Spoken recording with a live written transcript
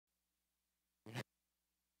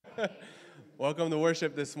Welcome to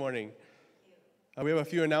worship this morning. We have a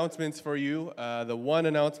few announcements for you. The one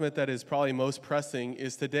announcement that is probably most pressing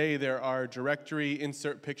is today there are directory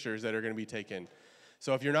insert pictures that are going to be taken.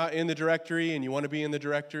 So if you're not in the directory and you want to be in the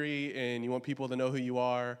directory and you want people to know who you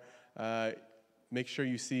are, make sure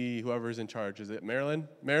you see whoever's in charge. Is it Marilyn?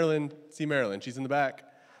 Marilyn, see Marilyn. She's in the back.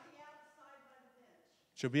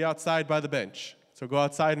 She'll be outside by the bench. So go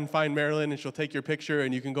outside and find Marilyn, and she'll take your picture,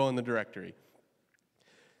 and you can go in the directory.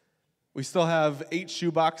 We still have 8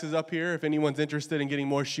 shoe boxes up here if anyone's interested in getting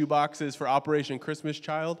more shoe boxes for Operation Christmas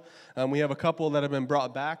Child. We have a couple that have been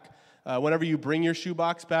brought back. Whenever you bring your shoe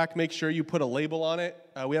box back, make sure you put a label on it.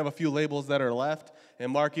 We have a few labels that are left,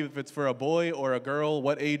 and mark if it's for a boy or a girl,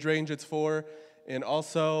 what age range it's for, and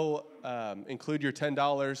also include your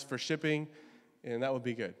 $10 for shipping, and that would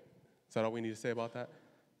be good. Is that all we need to say about that?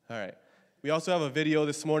 All right. We also have a video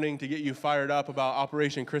this morning to get you fired up about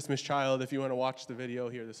Operation Christmas Child if you want to watch the video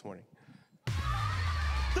here this morning.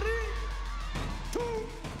 3, 2,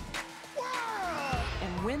 1!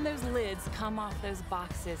 And when those lids come off those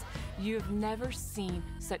boxes, you've never seen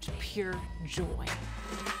such pure joy.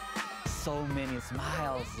 So many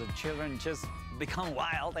smiles. The children just become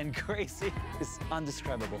wild and crazy. It's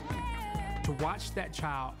indescribable. To watch that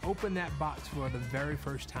child open that box for the very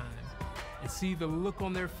first time and see the look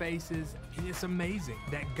on their faces, and it's amazing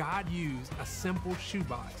that God used a simple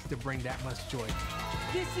shoebox to bring that much joy.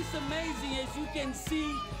 This is amazing. As you can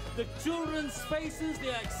see, the children's faces,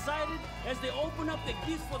 they're excited as they open up the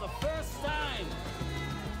gifts for the first time.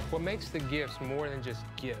 What makes the gifts more than just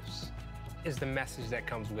gifts is the message that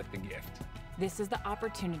comes with the gift. This is the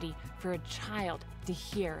opportunity for a child to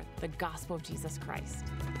hear the gospel of Jesus Christ.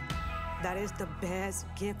 That is the best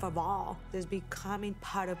gift of all, is becoming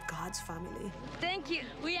part of God's family. Thank you.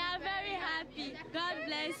 We are very happy. God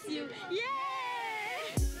bless you. Yay!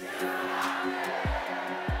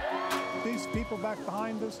 These people back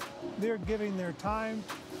behind us, they're giving their time.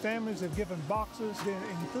 Families have given boxes. The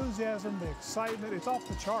enthusiasm, the excitement, it's off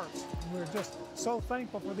the charts. We're just so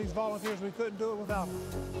thankful for these volunteers. We couldn't do it without them.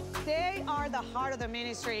 They are the heart of the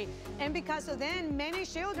ministry. And because of them, many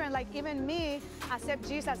children, like even me, accept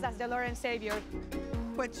Jesus as the Lord and Savior.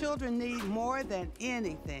 What children need more than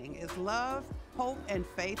anything is love, hope, and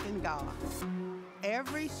faith in God.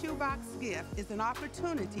 Every shoebox gift is an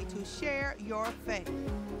opportunity to share your faith.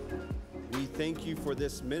 We thank you for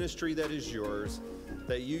this ministry that is yours,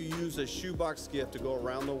 that you use a shoebox gift to go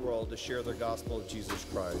around the world to share the gospel of Jesus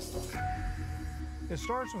Christ. It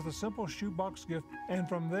starts with a simple shoebox gift, and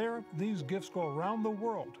from there, these gifts go around the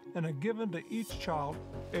world and are given to each child.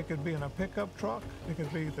 It could be in a pickup truck, it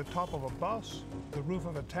could be the top of a bus, the roof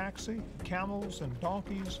of a taxi, camels and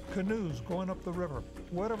donkeys, canoes going up the river,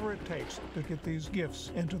 whatever it takes to get these gifts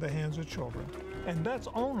into the hands of children. And that's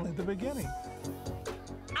only the beginning.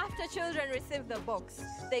 After children receive the box,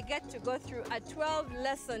 they get to go through a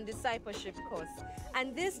 12-lesson discipleship course.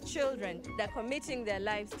 And these children, they're committing their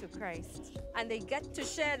lives to Christ. And they get to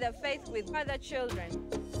share their faith with other children.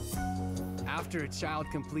 After a child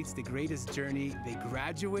completes the greatest journey, they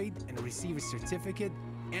graduate and receive a certificate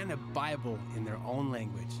and a Bible in their own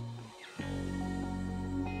language.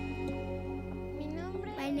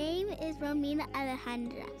 My name is Romina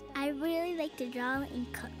Alejandra. I really like to draw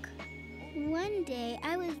and cook. One day,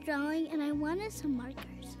 I was drawing and I wanted some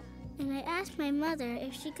markers. And I asked my mother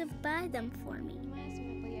if she could buy them for me.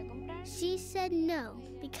 She said no,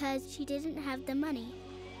 because she didn't have the money.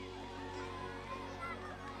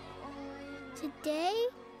 Today,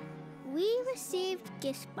 we received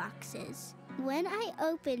gift boxes. When I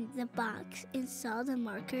opened the box and saw the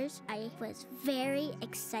markers, I was very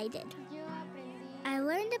excited. I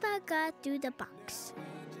learned about God through the box.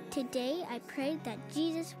 Today, I prayed that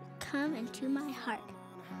Jesus would come into my heart.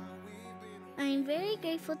 I am very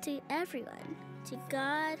grateful to everyone, to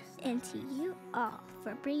God, and to you all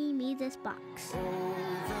for bringing me this box.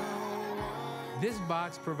 This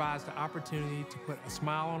box provides the opportunity to put a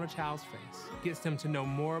smile on a child's face, gets them to know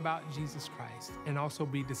more about Jesus Christ, and also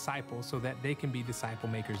be disciples so that they can be disciple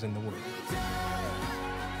makers in the world.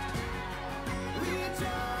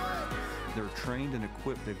 They're trained and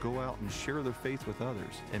equipped to go out and share their faith with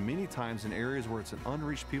others. And many times in areas where it's an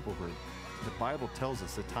unreached people group, the Bible tells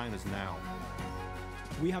us the time is now.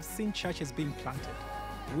 We have seen churches being planted.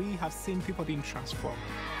 We have seen people being transformed.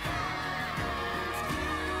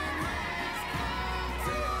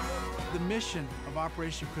 The mission of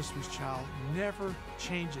Operation Christmas Child never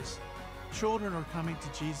changes. Children are coming to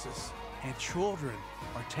Jesus, and children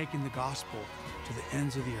are taking the gospel to the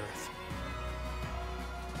ends of the earth.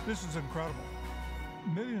 This is incredible.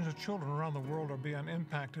 Millions of children around the world are being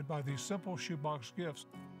impacted by these simple shoebox gifts.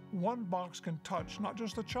 One box can touch not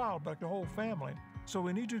just the child, but the whole family. So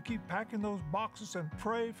we need to keep packing those boxes and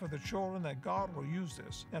pray for the children that God will use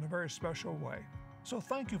this in a very special way. So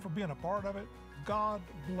thank you for being a part of it. God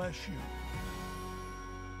bless you.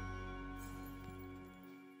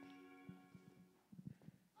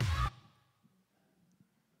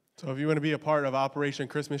 So if you want to be a part of Operation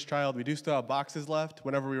Christmas Child, we do still have boxes left.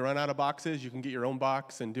 Whenever we run out of boxes, you can get your own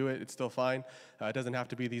box and do it. It's still fine. It doesn't have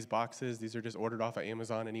to be these boxes. These are just ordered off of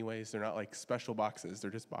Amazon anyways. They're not like special boxes.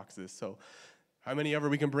 They're just boxes. So how many ever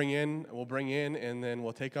we can bring in, we'll bring in, and then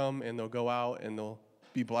we'll take them, and they'll go out, and they'll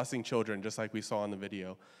be blessing children, just like we saw in the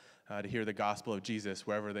video, to hear the gospel of Jesus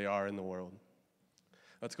wherever they are in the world.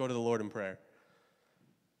 Let's go to the Lord in prayer.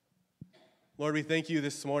 Lord, we thank you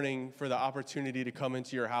this morning for the opportunity to come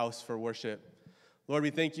into your house for worship. Lord,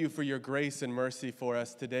 we thank you for your grace and mercy for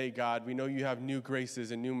us today, God. We know you have new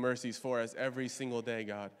graces and new mercies for us every single day,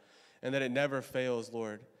 God, and that it never fails,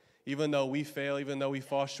 Lord. Even though we fail, even though we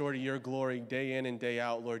fall short of your glory day in and day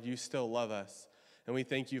out, Lord, you still love us. And we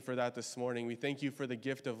thank you for that this morning. We thank you for the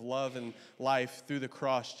gift of love and life through the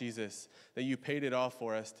cross, Jesus, that you paid it all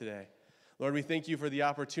for us today. Lord, we thank you for the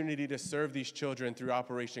opportunity to serve these children through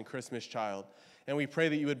Operation Christmas Child. And we pray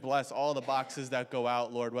that you would bless all the boxes that go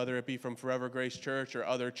out, Lord, whether it be from Forever Grace Church or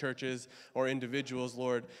other churches or individuals,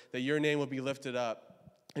 Lord, that your name will be lifted up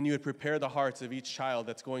and you would prepare the hearts of each child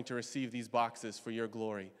that's going to receive these boxes for your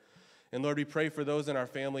glory. And Lord, we pray for those in our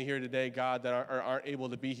family here today, God, that aren't able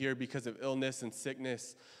to be here because of illness and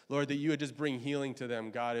sickness. Lord, that you would just bring healing to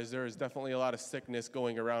them, God, as there is definitely a lot of sickness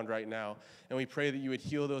going around right now. And we pray that you would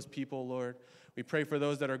heal those people, Lord. We pray for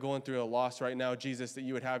those that are going through a loss right now, Jesus, that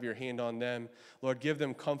you would have your hand on them. Lord, give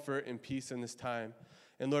them comfort and peace in this time.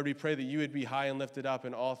 And Lord, we pray that you would be high and lifted up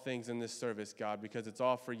in all things in this service, God, because it's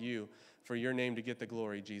all for you, for your name to get the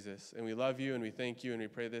glory, Jesus. And we love you and we thank you and we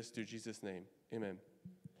pray this through Jesus' name. Amen.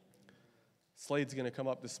 Slade's going to come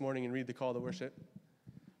up this morning and read the call to worship.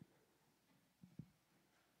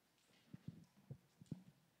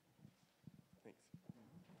 Thanks.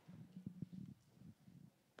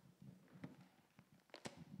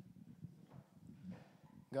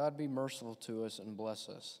 God be merciful to us and bless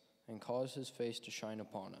us, and cause his face to shine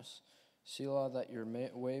upon us. Selah, that your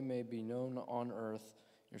way may be known on earth,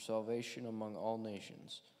 your salvation among all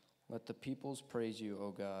nations. Let the peoples praise you,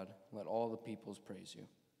 O God. Let all the peoples praise you.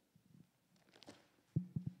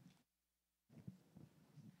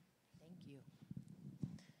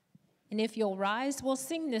 And if you'll rise, we'll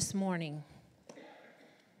sing this morning.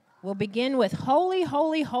 We'll begin with Holy,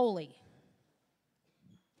 Holy, Holy.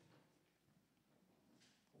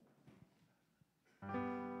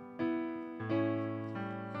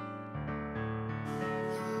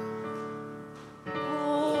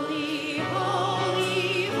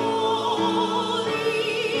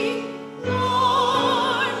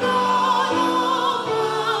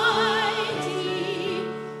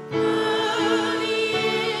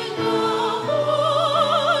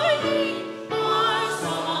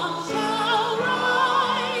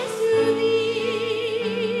 Rise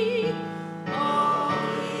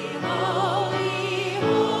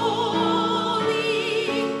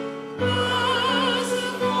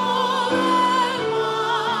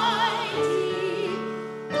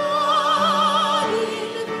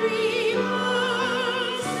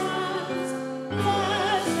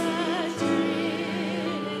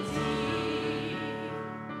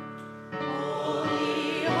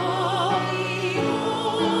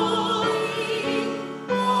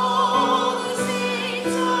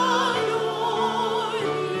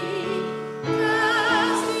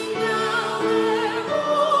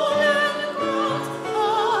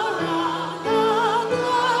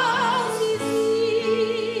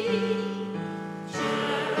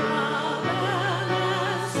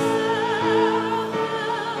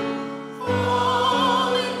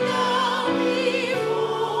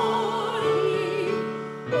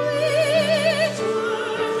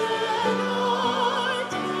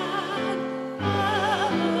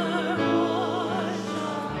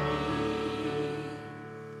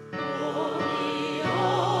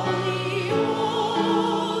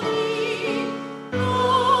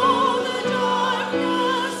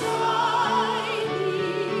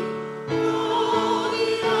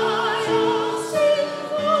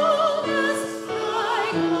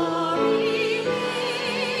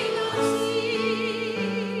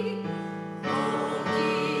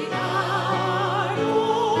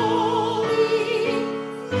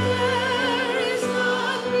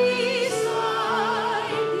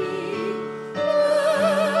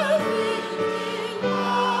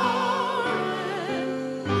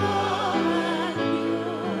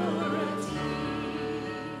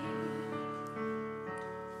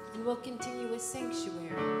we'll continue with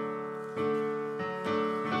Sanctuary.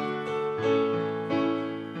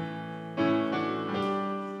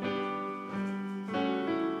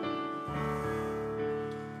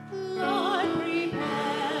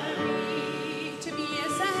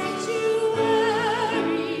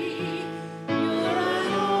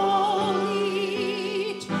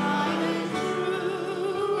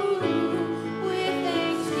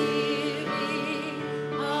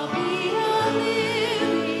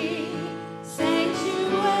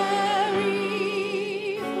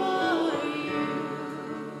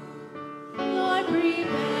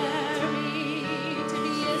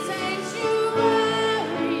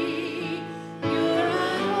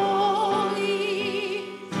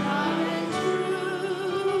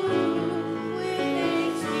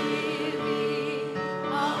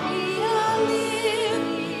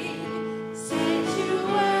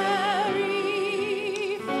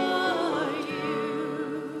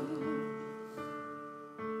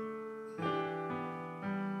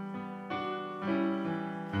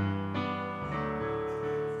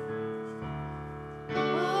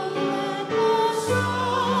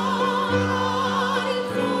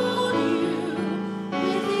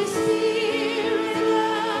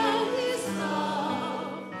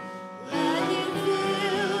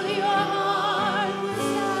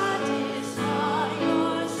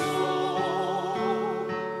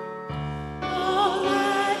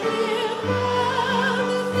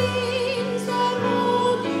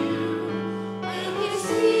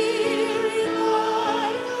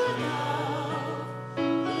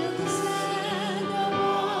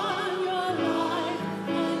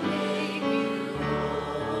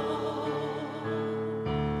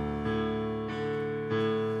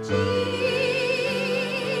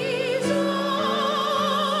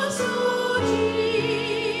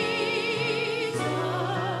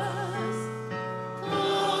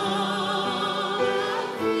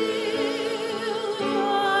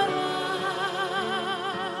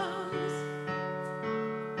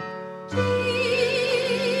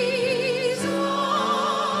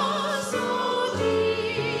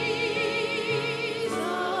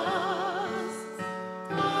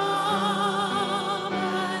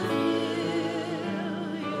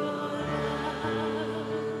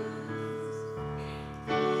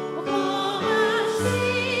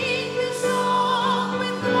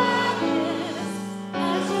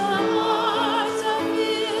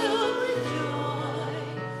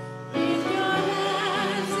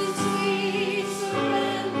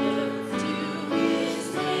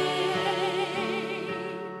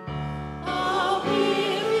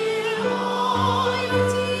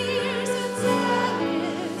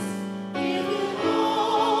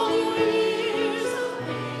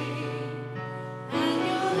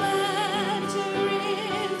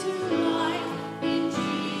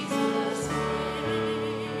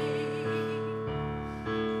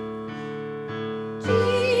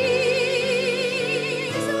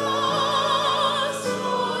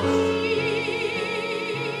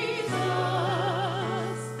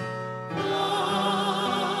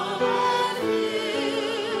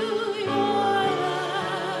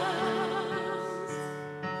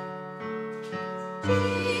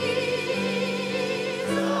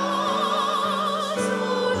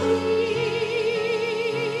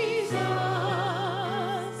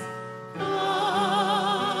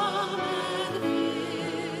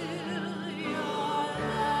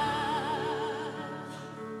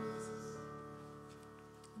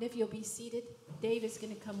 If you'll be seated, Dave is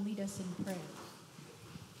going to come lead us in prayer.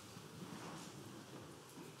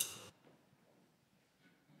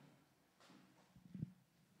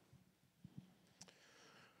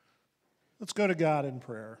 Let's go to God in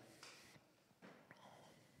prayer.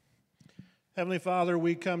 Heavenly Father,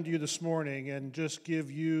 we come to you this morning and just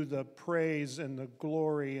give you the praise and the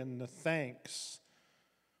glory and the thanks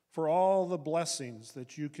for all the blessings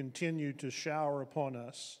that you continue to shower upon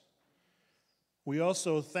us. We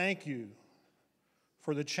also thank you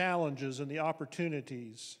for the challenges and the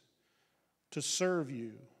opportunities to serve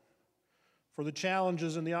you, for the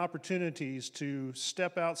challenges and the opportunities to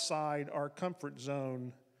step outside our comfort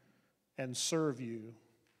zone and serve you.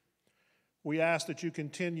 We ask that you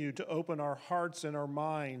continue to open our hearts and our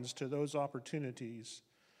minds to those opportunities,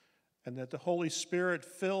 and that the Holy Spirit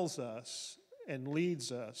fills us and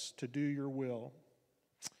leads us to do your will.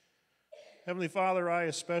 Heavenly Father, I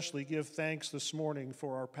especially give thanks this morning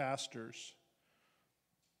for our pastors,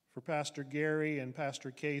 for Pastor Gary and Pastor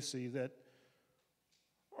Casey, that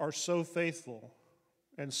are so faithful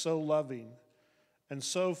and so loving and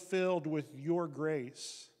so filled with your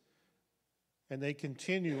grace, and they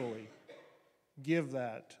continually give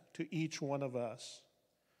that to each one of us.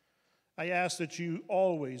 I ask that you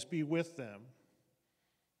always be with them,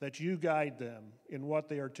 that you guide them in what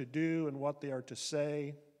they are to do and what they are to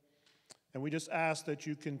say. And we just ask that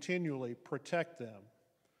you continually protect them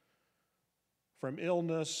from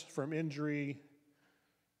illness, from injury,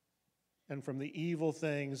 and from the evil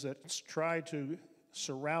things that try to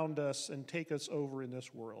surround us and take us over in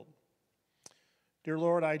this world. Dear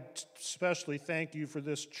Lord, I especially thank you for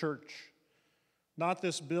this church, not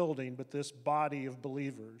this building, but this body of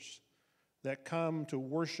believers that come to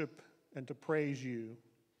worship and to praise you.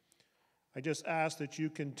 I just ask that you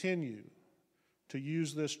continue to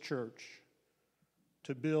use this church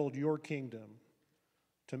to build your kingdom,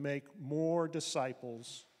 to make more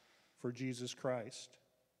disciples for Jesus Christ.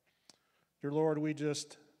 Dear Lord, we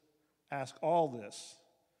just ask all this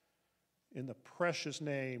in the precious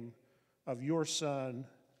name of your Son,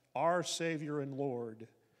 our Savior and Lord,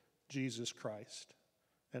 Jesus Christ.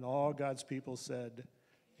 And all God's people said,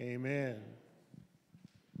 amen.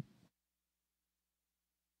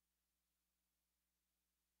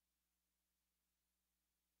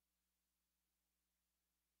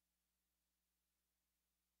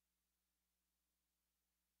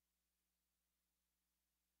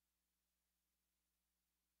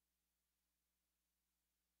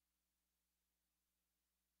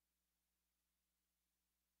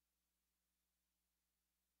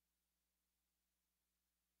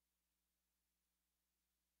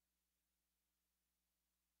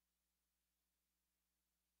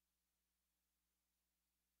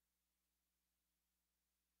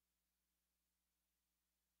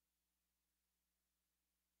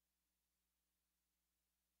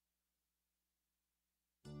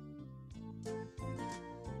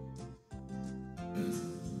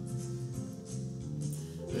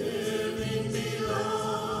 Living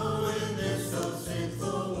below in this so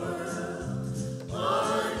sinful world,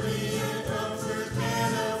 hardly a comfort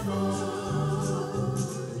can afford.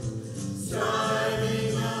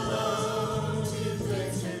 Striving alone to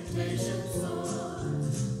face temptation's sword,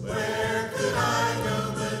 where could I go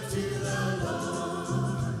but to the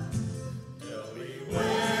Lord? Tell me,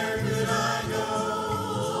 where could I go?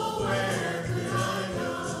 Where could I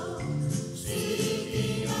go?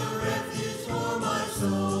 Seeking a refuge for my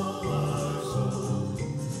soul,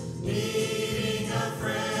 needing a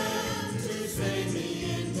friend to save me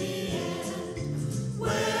in the end.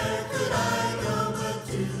 Where could I go but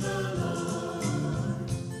to the Lord?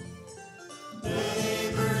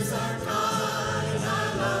 Neighbors are kind,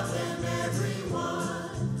 I love them everyone.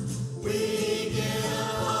 We get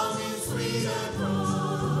along in sweet accord.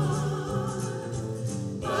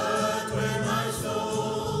 But when my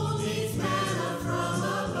soul needs manna from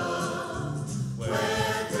above,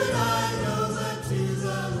 where could I go but to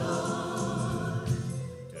the Lord?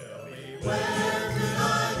 Tell me, where could I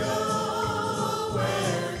go?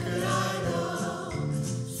 Where could I go?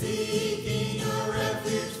 Seeking a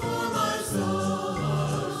refuge for my soul,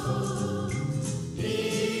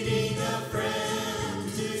 needing a friend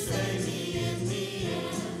to save me in the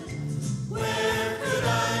end. Where could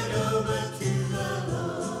I go but to the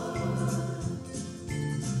Lord?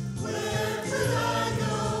 Where could I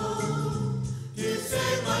go to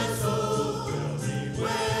save my soul? Tell me,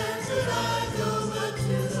 where could I go but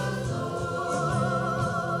to the Lord?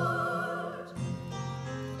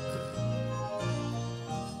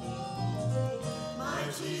 My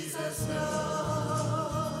Jesus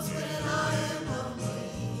knows when I am lonely.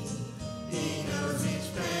 He knows each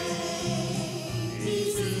pain, he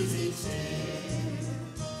sees each tear.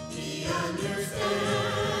 He understands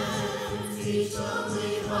each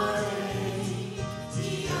lonely heartache.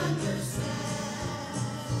 He understands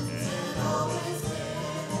and always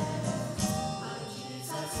cares. My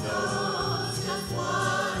Jesus knows just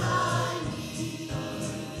what I need.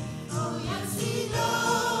 Oh yes, he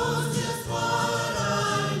knows just what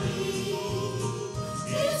I need.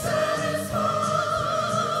 He satisfies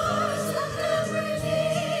and every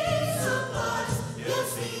need supplies. Yes,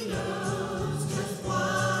 he knows just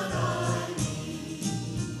what I need.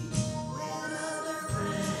 When other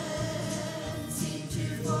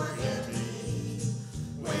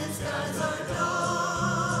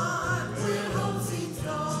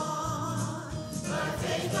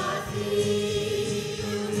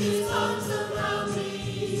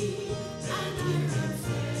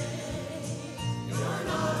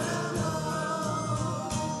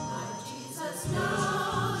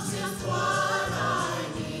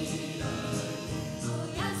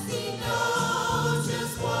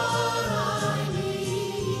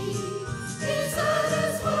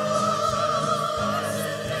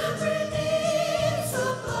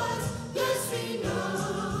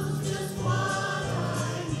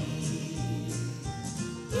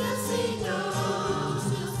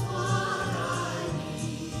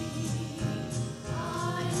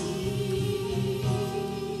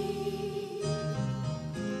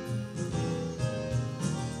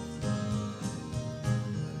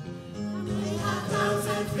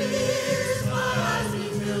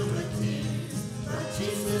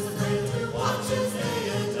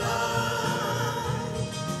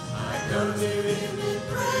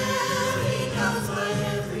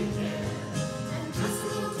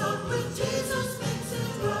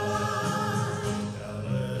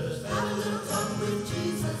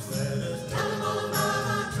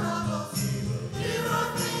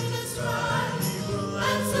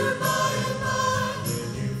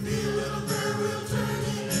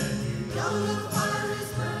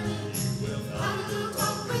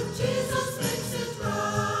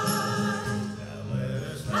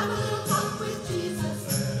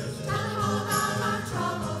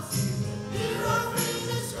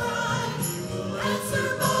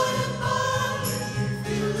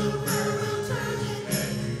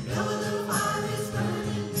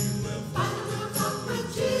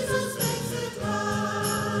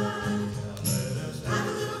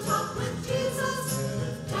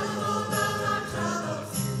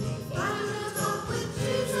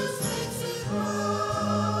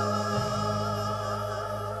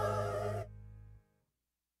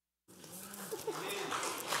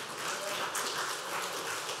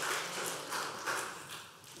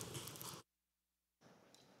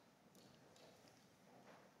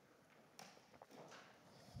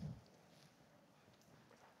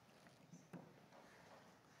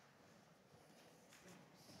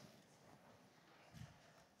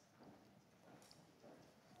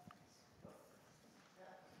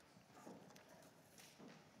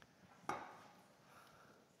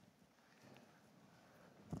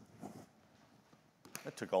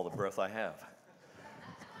took all the breath I have.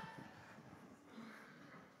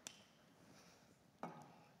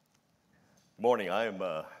 Morning. I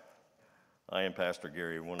am Pastor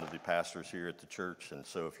Gary, one of the pastors here at the church. And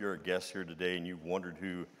so if you're a guest here today and you've wondered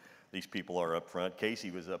who these people are up front,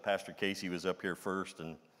 Pastor Casey was up here first,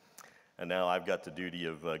 and now I've got the duty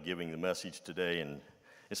of giving the message today. And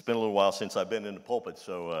it's been a little while since I've been in the pulpit,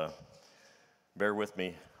 so bear with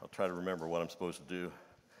me. I'll try to remember what I'm supposed to do.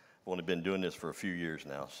 I've only been doing this for a few years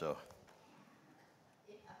now, so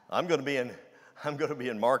I'm going to be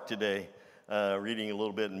in Mark today. Reading a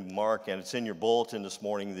little bit in Mark, and it's in your bulletin this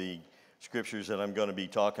morning, the scriptures that I'm going to be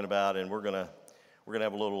talking about, and we're going to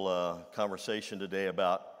have a little conversation today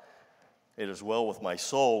about "It Is Well With My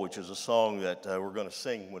Soul," which is a song that we're going to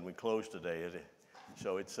sing when we close today.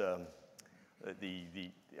 So it's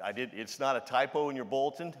it's not a typo in your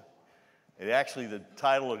bulletin. Actually, the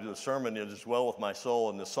title of the sermon is "As Well With My Soul,"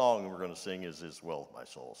 and the song we're going to sing is "As Well With My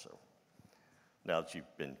Soul." So now that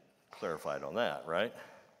you've been clarified on that, right?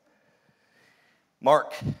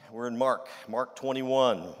 Mark, we're in Mark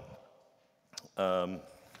 21.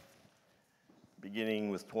 Beginning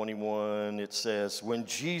with 21, it says, "When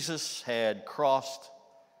Jesus had crossed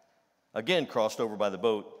over by the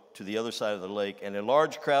boat to the other side of the lake, and a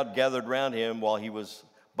large crowd gathered round him while he was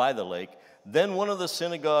by the lake, then one of the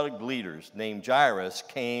synagogue leaders named Jairus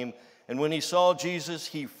came, and when he saw Jesus,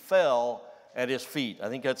 he fell at his feet." I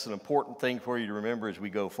think that's an important thing for you to remember as we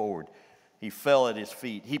go forward. He fell at his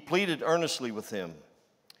feet. He pleaded earnestly with him,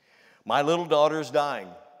 "My little daughter is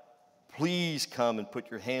dying. Please come and put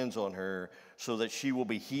your hands on her so that she will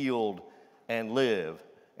be healed and live."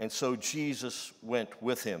 And so Jesus went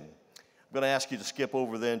with him. I'm going to ask you to skip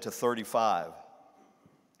over then to 35.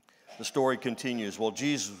 The story continues. While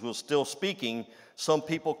Jesus was still speaking, some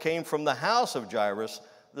people came from the house of Jairus,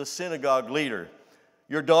 the synagogue leader.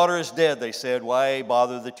 "Your daughter is dead," they said. "Why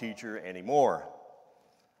bother the teacher anymore?"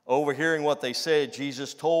 Overhearing what they said,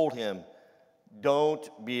 Jesus told him,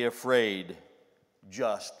 "Don't be afraid,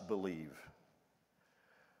 just believe."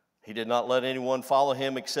 He did not let anyone follow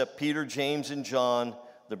him except Peter, James, and John,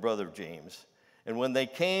 the brother of James. And when they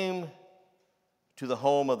came to the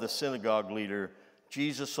home of the synagogue leader,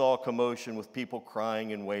 Jesus saw a commotion with people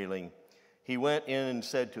crying and wailing. He went in and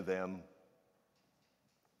said to them,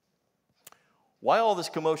 "Why all this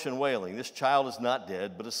commotion and wailing? This child is not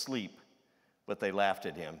dead, but asleep." But they laughed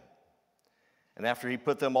at him. And after he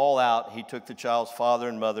put them all out, he took the child's father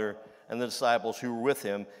and mother and the disciples who were with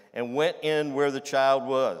him and went in where the child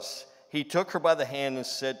was. He took her by the hand and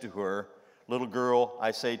said to her, "Little girl,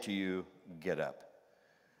 I say to you, get up."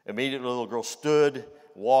 Immediately the little girl stood,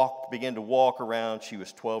 began to walk around. She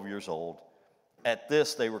was 12 years old. At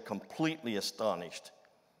this, they were completely astonished.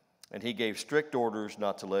 And he gave strict orders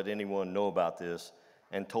not to let anyone know about this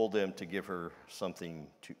and told them to give her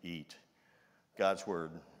something to eat. God's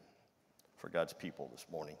word for God's people this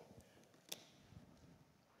morning.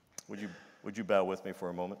 Would you bow with me for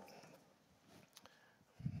a moment?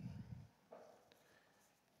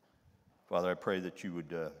 Father, I pray that you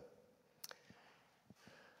would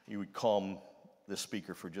calm the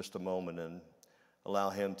speaker for just a moment and allow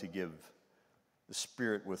him to give the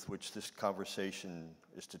spirit with which this conversation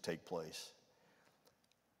is to take place.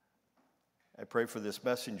 I pray for this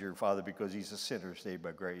messenger, Father, because he's a sinner saved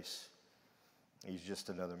by grace. He's just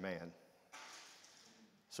another man.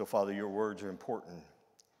 So, Father, your words are important.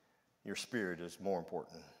 Your spirit is more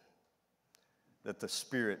important. Let the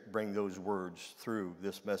Spirit bring those words through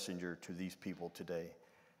this messenger to these people today.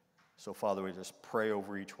 So, Father, we just pray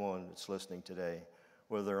over each one that's listening today,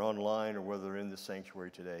 whether they're online or whether they're in the sanctuary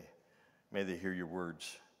today. May they hear your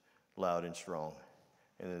words loud and strong.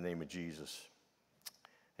 In the name of Jesus,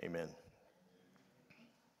 amen.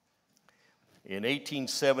 In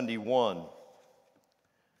 1871,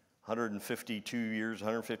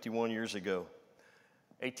 151 years ago,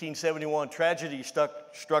 1871, tragedy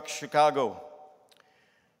struck Chicago.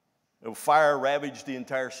 A fire ravaged the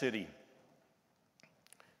entire city.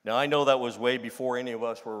 Now, I know that was way before any of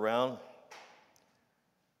us were around,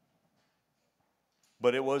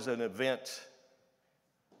 but it was an event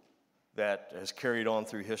that has carried on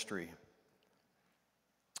through history.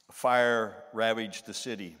 A fire ravaged the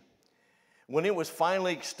city. When it was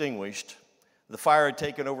finally extinguished, the fire had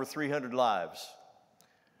taken over 300 lives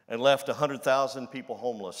and left 100,000 people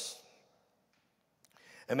homeless.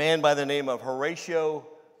 A man by the name of Horatio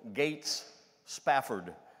Gates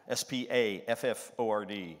Spafford,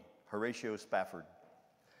 S-P-A-F-F-O-R-D, Horatio Spafford,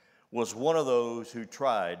 was one of those who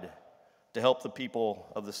tried to help the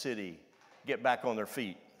people of the city get back on their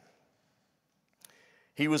feet.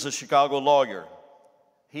 He was a Chicago lawyer.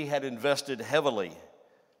 He had invested heavily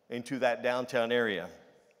into that downtown area.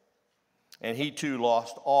 And he too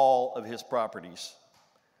lost all of his properties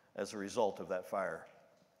as a result of that fire.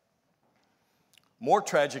 More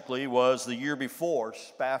tragically was the year before,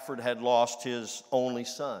 Spafford had lost his only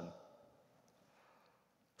son.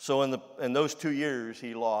 So in those 2 years,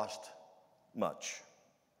 he lost much.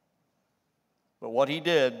 But what he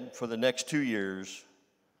did for the next 2 years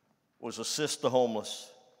was assist the homeless,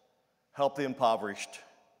 help the impoverished,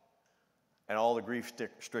 and all the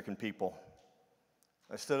grief-stricken people.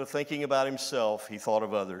 Instead of thinking about himself, he thought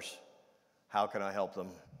of others. How can I help them?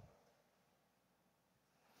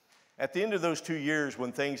 At the end of those 2 years,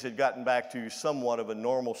 when things had gotten back to somewhat of a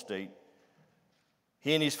normal state,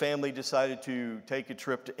 he and his family decided to take a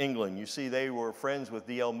trip to England. You see, they were friends with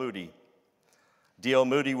D.L. Moody. D.L.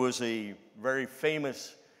 Moody was a very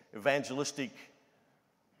famous evangelistic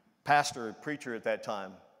pastor, preacher at that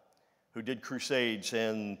time, who did crusades,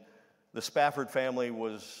 and the Spafford family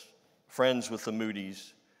was friends with the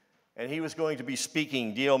Moody's. And he was going to be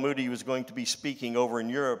speaking, D.L. Moody was going to be speaking over in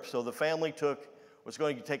Europe, so the family was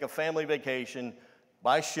going to take a family vacation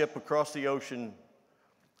by ship across the ocean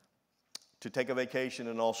to take a vacation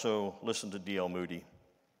and also listen to D.L. Moody.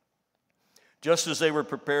 Just as they were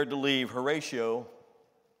prepared to leave, Horatio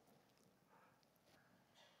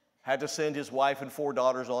had to send his wife and 4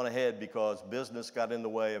 daughters on ahead because business got in the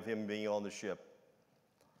way of him being on the ship.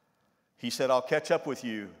 He said, I'll catch up with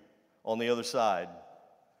you on the other side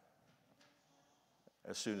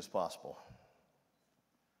as soon as possible.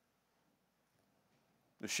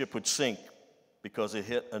 The ship would sink because it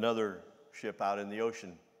hit another ship out in the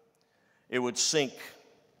ocean. It would sink.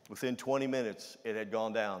 Within 20 minutes, it had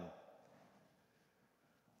gone down.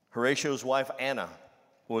 Horatio's wife, Anna,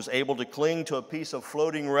 was able to cling to a piece of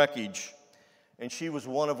floating wreckage, and she was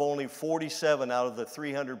one of only 47 out of the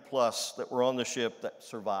 300 plus that were on the ship that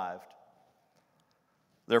survived.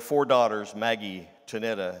 Their 4 daughters, Maggie,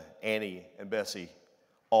 Tanetta, Annie, and Bessie,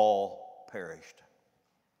 all perished.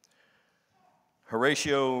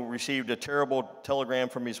 Horatio received a terrible telegram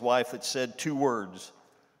from his wife that said 2 words,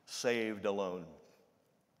 saved alone.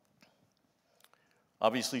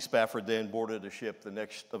 Obviously, Spafford then boarded a ship, the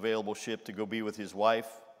next available ship, to go be with his wife.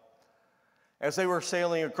 As they were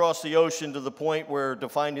sailing across the ocean to the point where to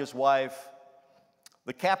find his wife,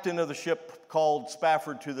 the captain of the ship called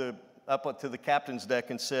Spafford up to the captain's deck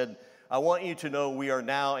and said, I want you to know we are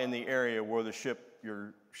now in the area where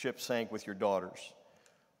your ship sank with your daughters.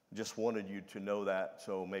 Just wanted you to know that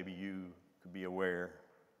so maybe you could be aware.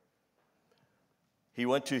 He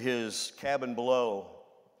went to his cabin below,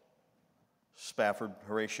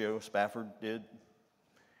 Horatio Spafford did,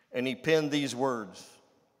 and he penned these words,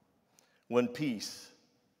 when peace,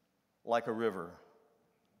 like a river,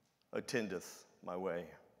 attendeth my way,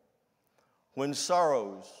 when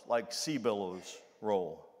sorrows like sea billows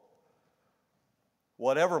roll,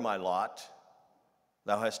 whatever my lot,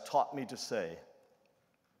 thou hast taught me to say,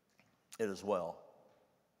 it is well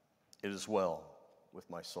with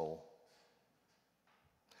my soul.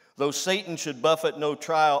 Though Satan should buffet though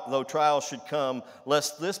trial should come,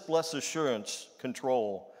 lest this blessed assurance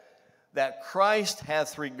control, that Christ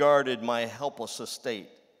hath regarded my helpless estate,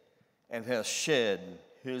 and hath shed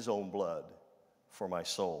his own blood for my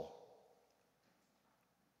soul.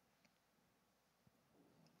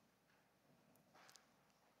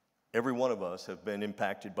 Every one of us have been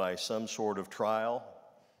impacted by some sort of trial,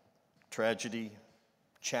 tragedy,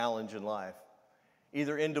 challenge in life,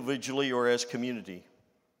 either individually or as community.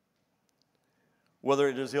 Whether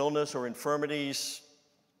it is illness or infirmities,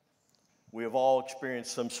 we have all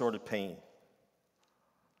experienced some sort of pain.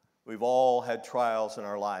 We've all had trials in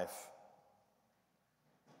our life.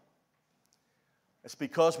 It's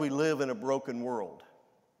because we live in a broken world.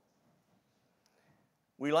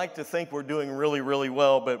 We like to think we're doing really, really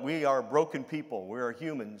well, but we are broken people. We are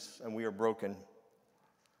humans, and we are broken.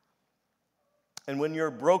 And when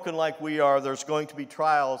you're broken like we are, there's going to be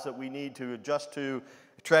trials that we need to adjust to,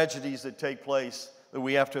 tragedies that take place that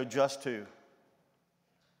we have to adjust to.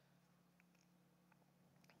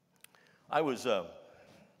 I was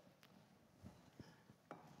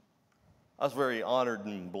very honored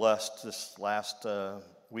and blessed this last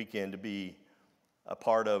weekend to be a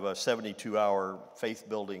part of a 72-hour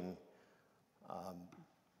faith-building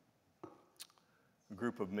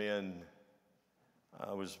group of men.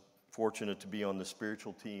 I was fortunate to be on the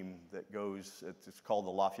spiritual team that goes, it's called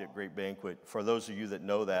the Lafayette Great Banquet. For those of you that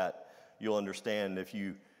know that, you'll understand if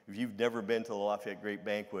you've never been to the Lafayette Great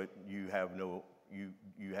Banquet, you have no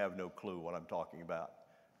clue what I'm talking about,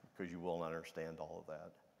 because you won't understand all of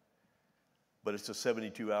that. But it's the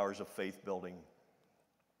 72 hours of faith building.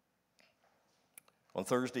 On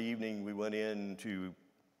Thursday evening, we went in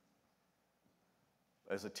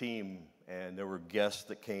as a team and there were guests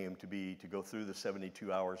that came to go through the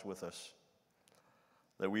 72 hours with us.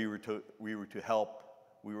 That we were to help,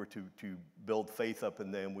 we were to build faith up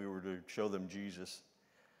in them, we were to show them Jesus.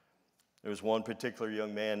 There was one particular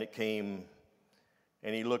young man that came,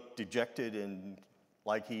 and he looked dejected and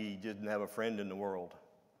like he didn't have a friend in the world.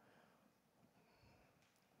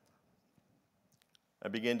 I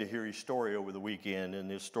began to hear his story over the weekend, and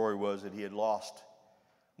his story was that he had lost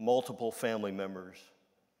multiple family members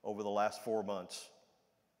over the last 4 months.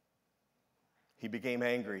 He became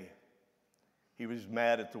angry. He was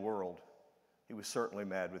mad at the world. He was certainly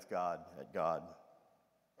mad with God, at God.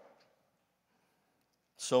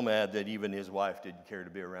 So mad that even his wife didn't care to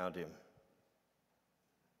be around him.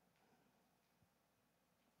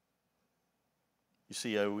 You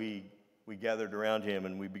see, we gathered around him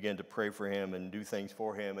and we began to pray for him and do things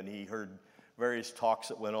for him, and he heard various talks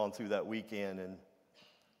that went on through that weekend, and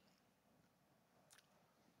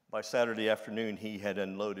by Saturday afternoon he had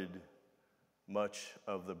unloaded much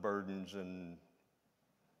of the burdens and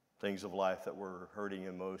things of life that were hurting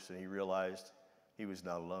him most, and he realized he was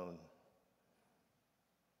not alone.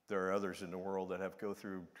 There are others in the world that have go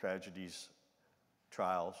through tragedies,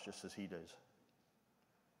 trials, just as he does.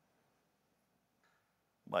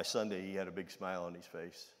 By Sunday, he had a big smile on his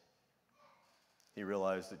face. He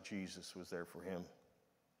realized that Jesus was there for him.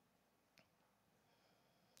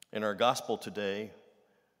 In our gospel today,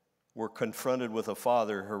 we're confronted with a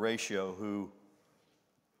father, Horatio, who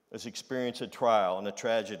has experienced a trial and a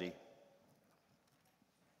tragedy.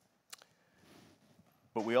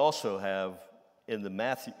 But we also have in the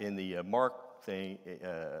Mark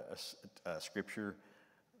scripture,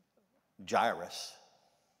 Jairus.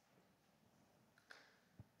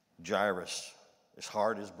 Jairus, his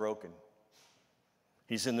heart is broken.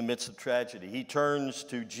 He's in the midst of tragedy. He turns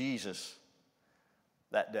to Jesus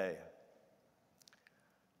that day.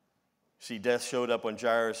 See, death showed up on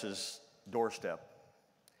Jairus' doorstep.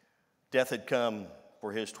 Death had come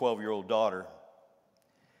for his 12-year-old daughter.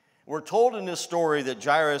 We're told in this story that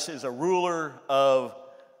Jairus is a ruler of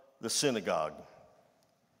the synagogue.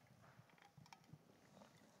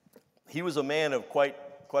 He was a man of quite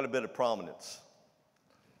a bit of prominence.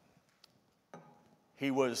 He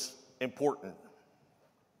was important.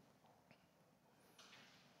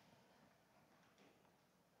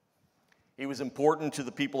 He was important to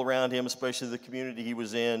the people around him, especially the community he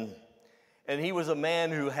was in. And he was a man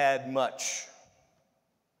who had much.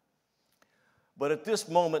 But at this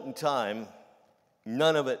moment in time,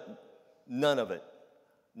 none of it mattered.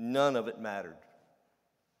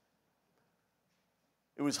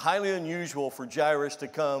 It was highly unusual for Jairus to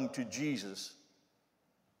come to Jesus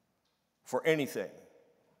for anything,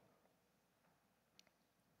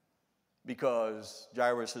 because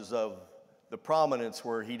Jairus is of the prominence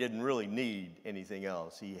where he didn't really need anything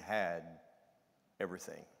else. He had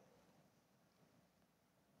everything.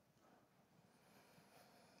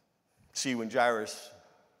 See, when Jairus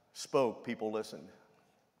spoke, people listened.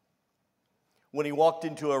 When he walked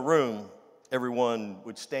into a room, everyone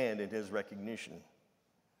would stand in his recognition.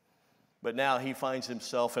 But now he finds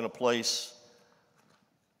himself in a place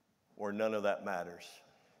where none of that matters.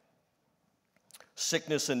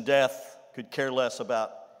 Sickness and death could care less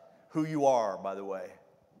about who you are, by the way.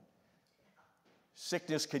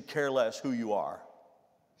 Sickness could care less who you are.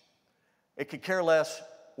 It could care less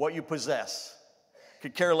what you possess. It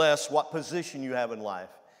could care less what position you have in life.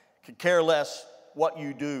 It could care less what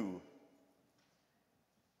you do.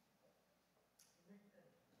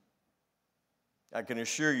 I can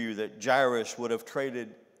assure you that Jairus would have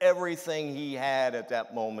traded everything he had at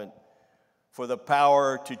that moment for the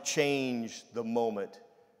power to change the moment,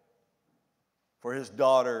 for his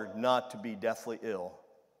daughter not to be deathly ill.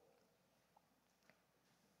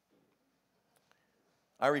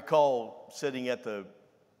 I recall sitting at the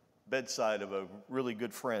bedside of a really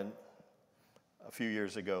good friend a few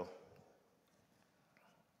years ago.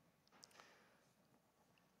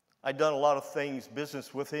 I'd done a lot of things,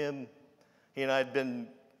 business with him. He and I had been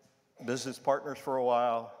business partners for a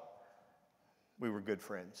while. We were good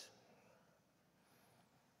friends.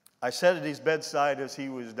 I sat at his bedside as he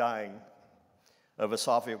was dying of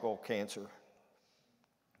esophageal cancer.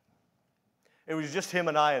 It was just him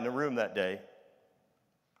and I in the room that day.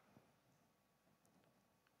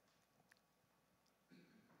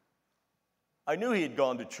 I knew he had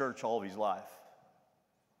gone to church all of his life.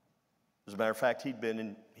 As a matter of fact,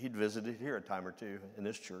 he'd visited here a time or two in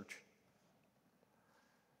this church.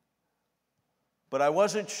 But I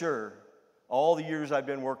wasn't sure, all the years I'd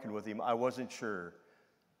been working with him, I wasn't sure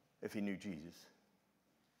if he knew Jesus.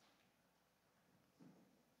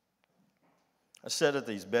 I sat at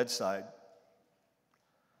his bedside.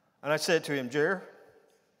 And I said to him, Jer,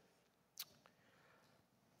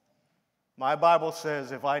 my Bible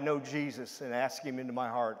says if I know Jesus and ask him into my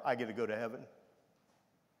heart, I get to go to heaven.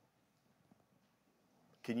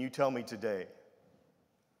 Can you tell me today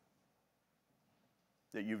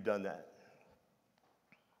that you've done that?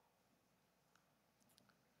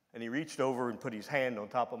 And he reached over and put his hand on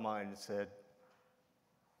top of mine and said,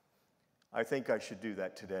 I think I should do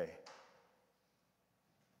that today.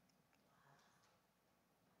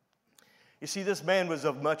 You see, this man was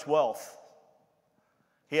of much wealth.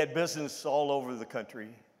 He had business all over the country.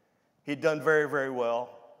 He'd done very, very well.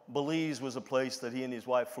 Belize was a place that he and his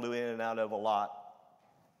wife flew in and out of a lot.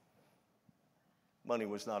 Money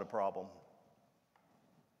was not a problem.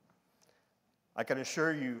 I can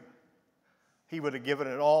assure you, he would have given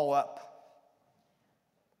it all up.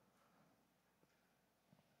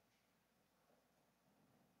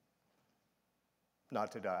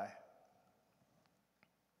 Not to die.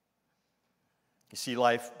 You see,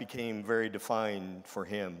 life became very defined for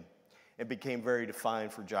him. It became very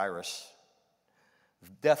defined for Jairus.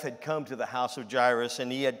 Death had come to the house of Jairus,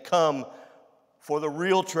 and he had come for the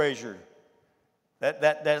real treasure.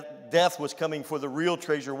 That death was coming for the real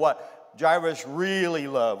treasure. What Jairus really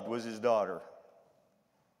loved was his daughter.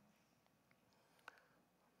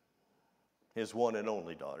 His one and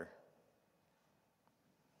only daughter.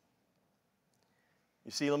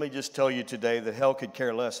 You see, let me just tell you today that hell could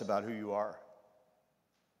care less about who you are.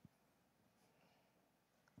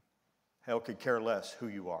 Hell could care less who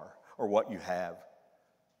you are, or what you have,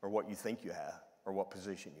 or what you think you have, or what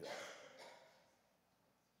position you have.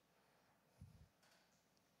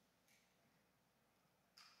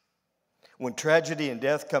 When tragedy and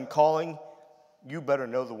death come calling, you better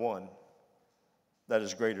know the one that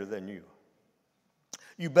is greater than you.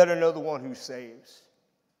 You better know the one who saves.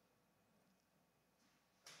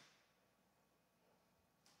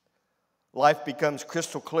 Life becomes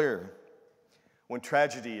crystal clear when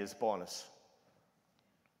tragedy is upon us.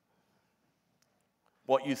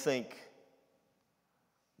 What you think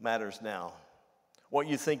matters now. What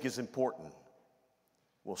you think is important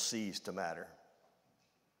will cease to matter.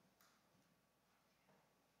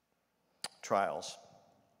 Trials.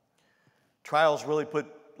 Trials really put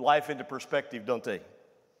life into perspective, don't they?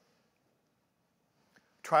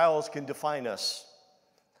 Trials can define us.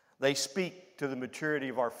 They speak to the maturity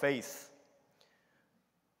of our faith.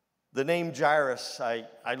 The name Jairus, I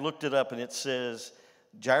looked it up and it says,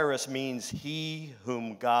 Jairus means he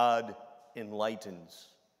whom God enlightens.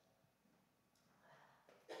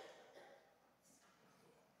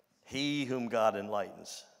 He whom God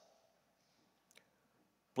enlightens.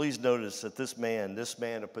 Please notice that this man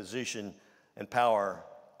of position and power,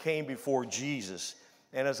 came before Jesus.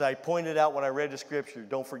 And as I pointed out when I read the scripture,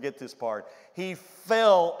 don't forget this part, he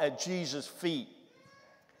fell at Jesus' feet.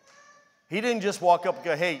 He didn't just walk up and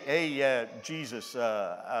go, hey, Jesus,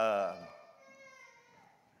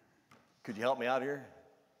 could you help me out here?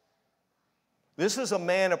 This is a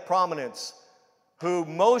man of prominence who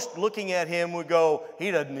most looking at him would go, he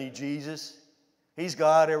doesn't need Jesus. He's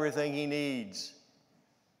got everything he needs.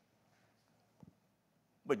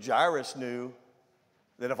 But Jairus knew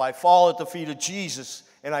that if I fall at the feet of Jesus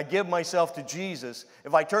and I give myself to Jesus,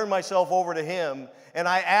 if I turn myself over to him and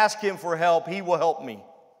I ask him for help, he will help me.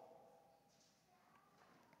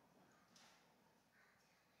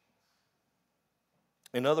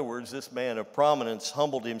 In other words, this man of prominence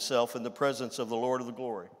humbled himself in the presence of the Lord of the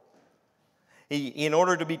glory. In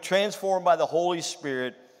order to be transformed by the Holy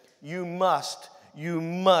Spirit, you must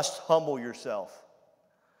humble yourself.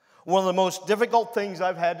 One of the most difficult things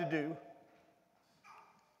I've had to do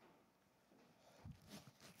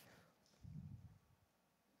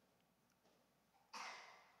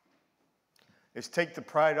is take the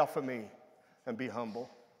pride off of me and be humble.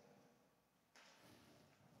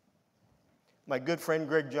 My good friend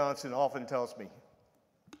Greg Johnson often tells me,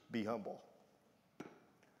 be humble.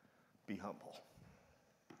 Be humble.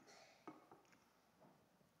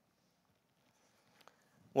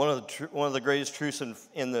 One of the greatest truths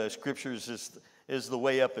in the scriptures is the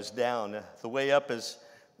way up is down. The way up is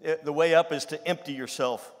to empty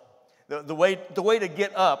yourself. The way to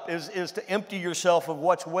get up is to empty yourself of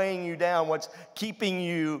what's weighing you down, what's keeping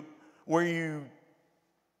you where you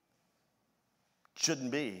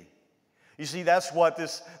shouldn't be. You see, that's what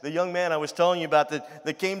the young man I was telling you about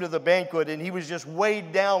that came to the banquet, and he was just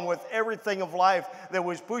weighed down with everything of life that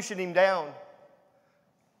was pushing him down.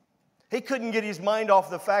 He couldn't get his mind off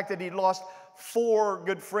the fact that he'd lost 4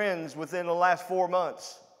 good friends within the last 4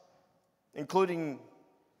 months, including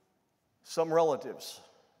some relatives.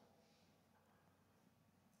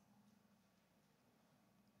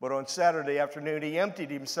 But on Saturday afternoon, he emptied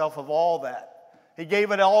himself of all that. He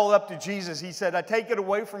gave it all up to Jesus. He said, I take it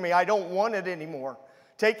away from me. I don't want it anymore.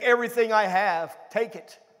 Take everything I have. Take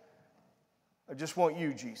it. I just want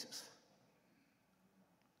you, Jesus.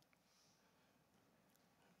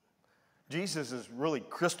 Jesus is really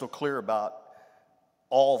crystal clear about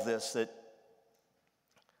all this, that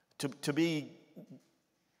to be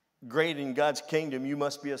great in God's kingdom, you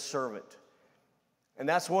must be a servant. And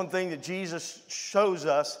that's one thing that Jesus shows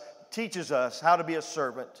us, teaches us how to be a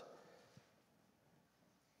servant.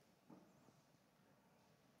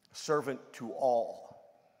 A servant to all.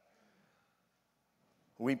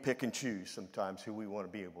 We pick and choose sometimes who we want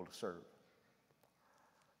to be able to serve.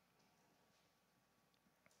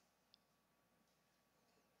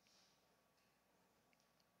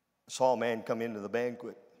 I saw a man come into the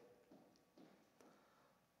banquet.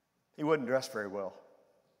 He wasn't dressed very well.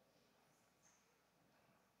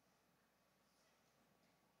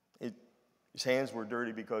 His hands were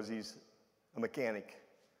dirty because he's a mechanic.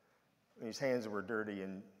 And his hands were dirty,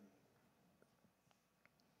 and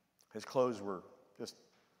his clothes were just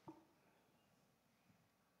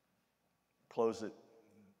clothes that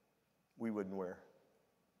we wouldn't wear.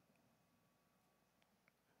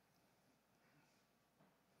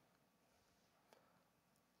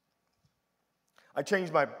 I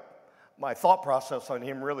changed my thought process on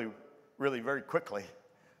him really very quickly,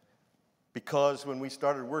 because when we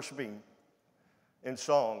started worshiping in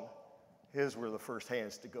song, his were the first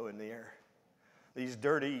hands to go in the air. These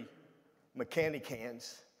dirty mechanic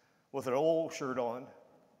hands with an old shirt on,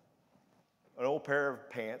 an old pair of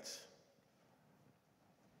pants,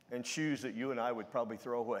 and shoes that you and I would probably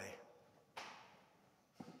throw away.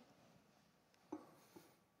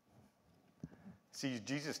 See,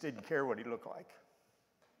 Jesus didn't care what he looked like.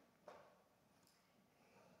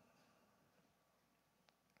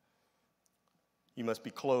 You must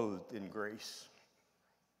be clothed in grace.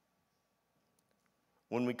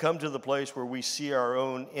 When we come to the place where we see our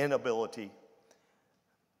own inability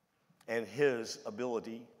and his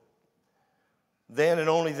ability, then and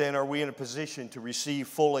only then are we in a position to receive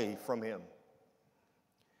fully from him.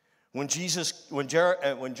 When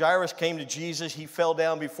Jairus came to Jesus, he fell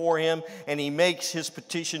down before him and he makes his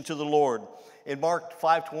petition to the Lord. In Mark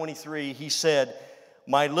 5:23, he said,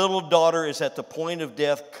 "My little daughter is at the point of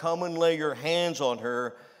death. Come and lay your hands on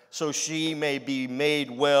her so she may be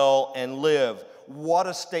made well and live." What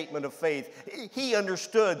a statement of faith. He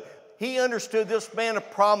understood this man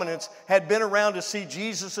of prominence had been around to see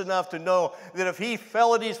Jesus enough to know that if he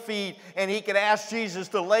fell at his feet and he could ask Jesus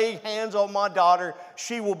to lay hands on my daughter,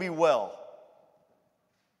 she will be well.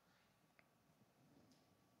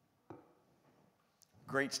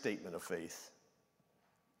 Great statement of faith.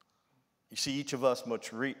 You see, each of us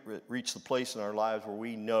must reach the place in our lives where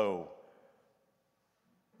we know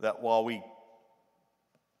that while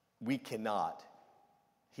we cannot,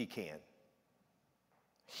 he can.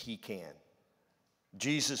 He can.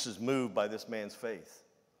 Jesus is moved by this man's faith.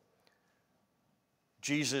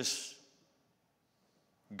 Jesus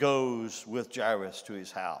goes with Jairus to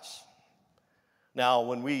his house. Now,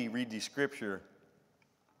 when we read the scripture,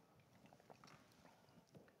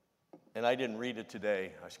 and I didn't read it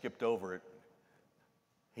today, I skipped over it.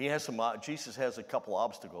 Jesus has a couple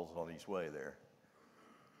obstacles on his way there.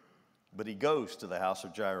 But he goes to the house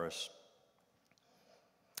of Jairus.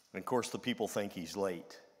 And of course, the people think he's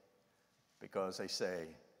late because they say,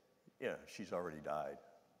 yeah, she's already died.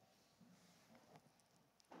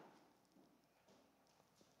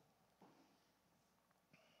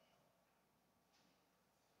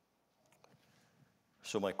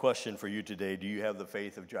 So my question for you today, do you have the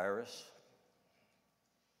faith of Jairus?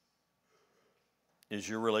 Is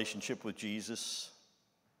your relationship with Jesus,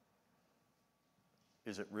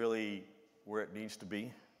 is it really where it needs to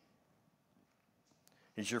be?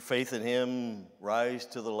 Is your faith in him rise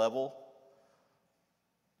to the level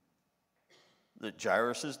that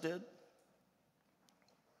Jairus' did?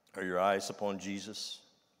 Are your eyes upon Jesus?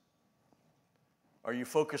 Are you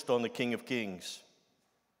focused on the King of Kings?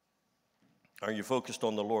 Are you focused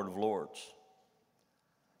on the Lord of Lords?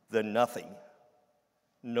 Then nothing,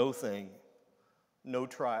 no thing, no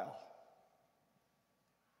trial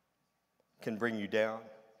can bring you down.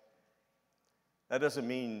 That doesn't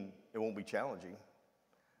mean it won't be challenging.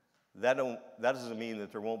 That doesn't mean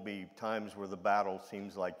that there won't be times where the battle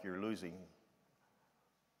seems like you're losing.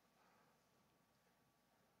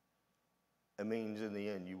 It means in the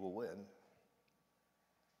end you will win.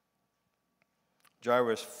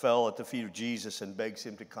 Jairus fell at the feet of Jesus and begs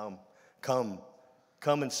him to come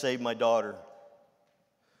and save my daughter.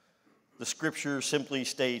 The scripture simply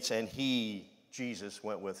states, and he, Jesus,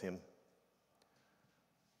 went with him.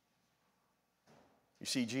 You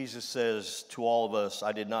see, Jesus says to all of us,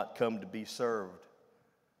 I did not come to be served,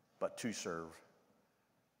 but to serve.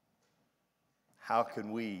 How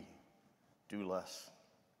can we do less?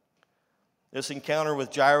 This encounter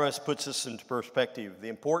with Jairus puts us into perspective, the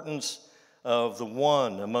importance of the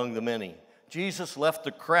one among the many. Jesus left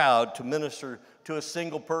the crowd to minister to a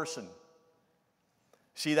single person.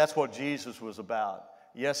 See, that's what Jesus was about.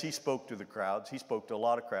 Yes, he spoke to the crowds. He spoke to a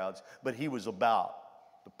lot of crowds, but he was about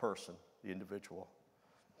the person, the individual.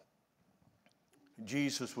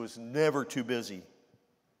 Jesus was never too busy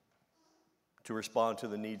to respond to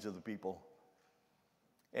the needs of the people.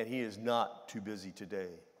 And he is not too busy today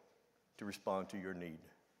to respond to your need.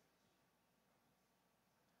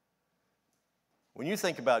 When you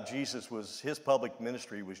think about Jesus, his public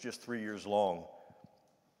ministry was just 3 years long,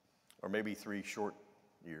 or maybe 3 short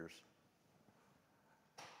years.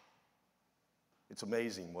 It's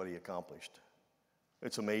amazing what he accomplished.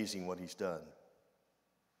 It's amazing what he's done.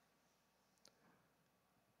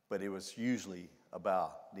 But it was usually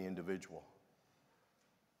about the individual.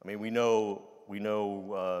 I mean, we know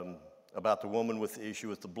about the woman with the issue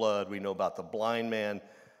with the blood. We know about the blind man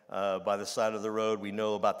by the side of the road. We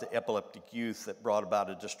know about the epileptic youth that brought about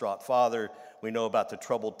a distraught father. We know about the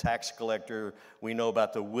troubled tax collector. We know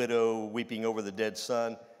about the widow weeping over the dead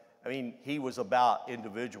son. I mean, he was about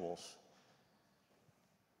individuals.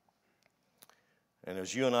 And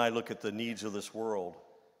as you and I look at the needs of this world,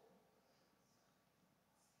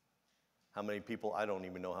 how many people, I don't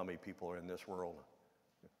even know how many people are in this world.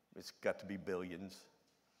 It's got to be billions.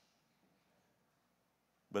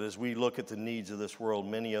 But as we look at the needs of this world,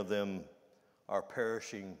 many of them are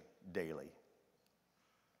perishing daily.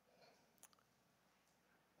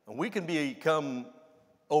 And we can become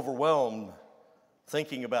overwhelmed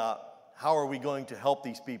thinking about how are we going to help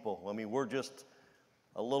these people. I mean, we're just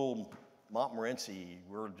a little Montmorency.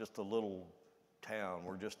 We're just a little town.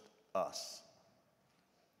 We're just us.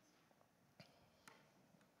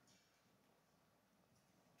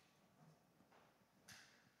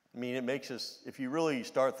 I mean, it makes us, if you really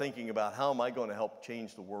start thinking about how am I going to help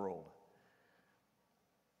change the world,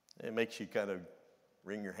 it makes you kind of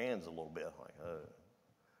wring your hands a little bit. Like,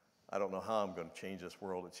 I don't know how I'm going to change this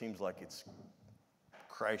world. It seems like it's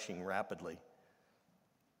crashing rapidly.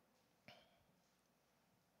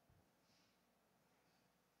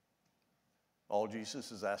 All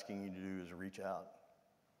Jesus is asking you to do is reach out.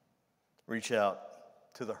 Reach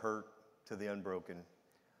out to the hurt, to the unbroken,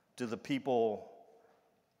 to the people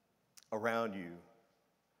around you.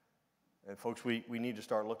 And folks, we need to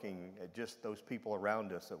start looking at just those people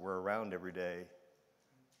around us that we're around every day.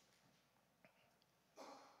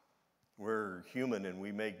 We're human and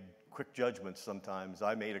we make quick judgments sometimes.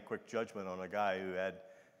 I made a quick judgment on a guy who had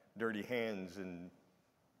dirty hands and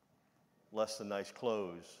less than nice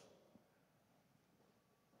clothes.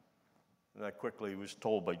 And I quickly was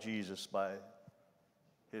told by Jesus, by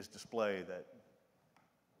his display, that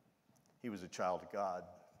he was a child of God.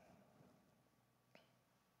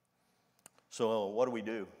 So what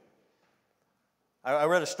do? I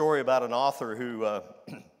read a story about an author who,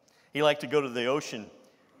 he liked to go to the ocean.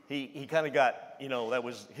 He kind of got, that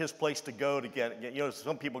was his place to go to get,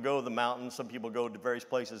 some people go to the mountains, some people go to various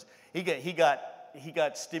places. He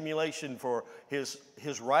got stimulation for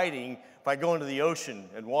his writing by going to the ocean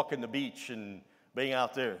and walking the beach and being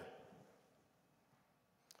out there.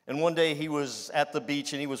 And one day he was at the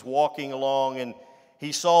beach and he was walking along and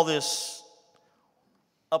he saw this.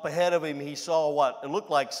 Up ahead of him, he saw what it looked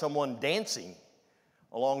like someone dancing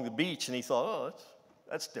along the beach, and he thought, oh,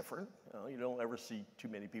 that's different. You don't ever see too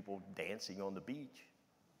many people dancing on the beach.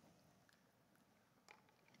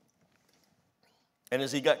 And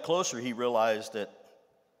as he got closer, he realized that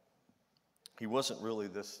he wasn't really,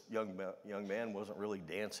 this young man wasn't really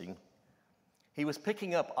dancing. He was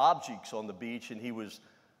picking up objects on the beach, and he was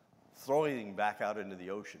throwing them back out into the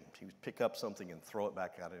ocean. He would pick up something and throw it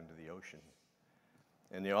back out into the ocean.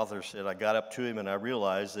 And the author said, I got up to him and I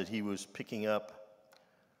realized that he was picking up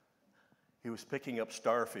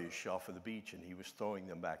starfish off of the beach and he was throwing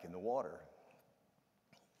them back in the water.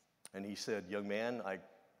 And he said, young man,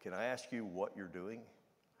 can I ask you what you're doing?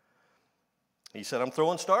 He said, I'm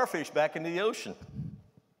throwing starfish back into the ocean.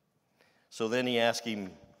 So then he asked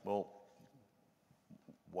him, well,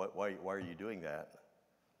 why are you doing that?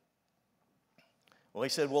 Well, he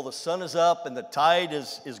said, well, the sun is up and the tide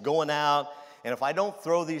is going out. And if I don't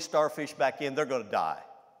throw these starfish back in, they're going to die.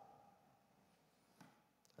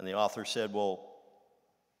 And the author said, well,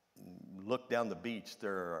 look down the beach.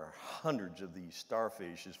 There are hundreds of these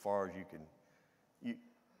starfish as far as you can.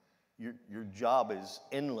 Your job is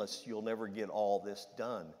endless. You'll never get all this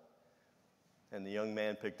done. And the young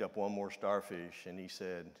man picked up one more starfish, and he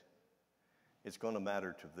said, it's going to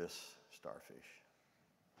matter to this starfish.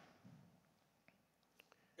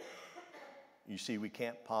 You see, we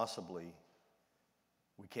can't possibly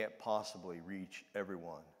reach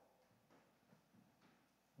everyone.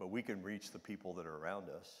 But we can reach the people that are around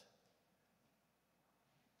us.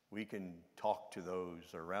 We can talk to those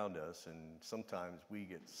around us, and sometimes we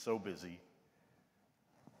get so busy,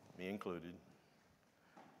 me included,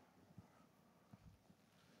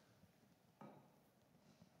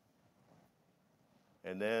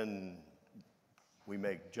 and then we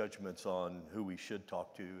make judgments on who we should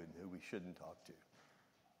talk to and who we shouldn't talk to.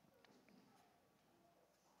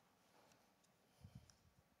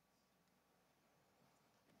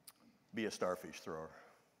 Be a starfish thrower.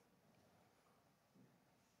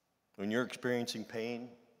 When you're experiencing pain,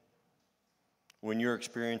 when you're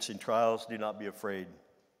experiencing trials, do not be afraid.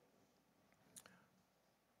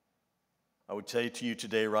 I would say to you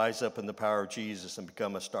today, rise up in the power of Jesus and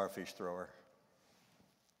become a starfish thrower.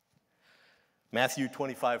 Matthew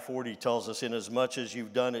 25:40 tells us, inasmuch as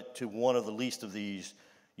you've done it to one of the least of these,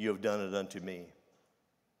 you have done it unto me.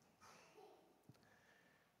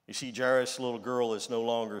 You see, Jairus' little girl is no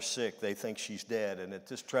longer sick. They think she's dead. And at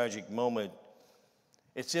this tragic moment,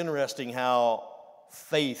 it's interesting how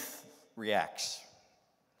faith reacts.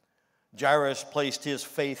 Jairus placed his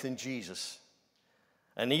faith in Jesus.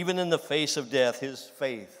 And even in the face of death, his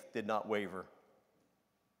faith did not waver.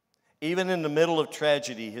 Even in the middle of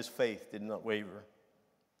tragedy, his faith did not waver.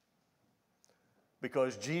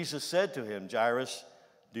 Because Jesus said to him, Jairus,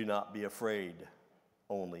 do not be afraid,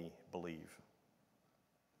 only believe.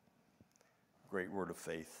 Great word of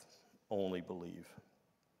faith, only believe.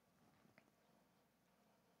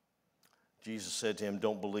 Jesus said to him,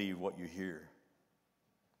 don't believe what you hear.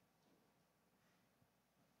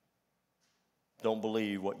 Don't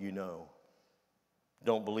believe what you know.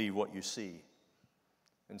 Don't believe what you see.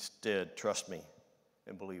 Instead, trust me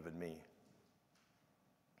and believe in me.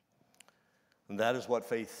 And that is what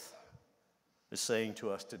faith is saying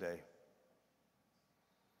to us today.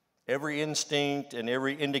 Every instinct and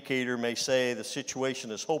every indicator may say the situation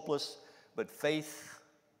is hopeless, but faith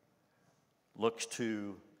looks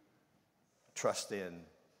to, trust in,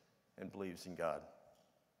 and believes in God.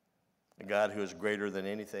 A God who is greater than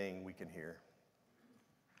anything we can hear,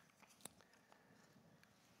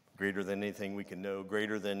 greater than anything we can know,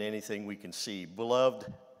 greater than anything we can see. Beloved,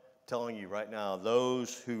 I'm telling you right now,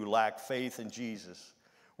 those who lack faith in Jesus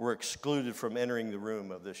were excluded from entering the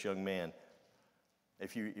room of this young man.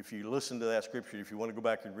 If you listen to that scripture, if you want to go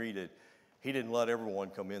back and read it, he didn't let everyone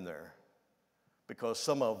come in there because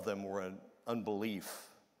some of them were in unbelief.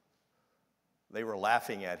 They were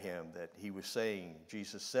laughing at him that he was saying,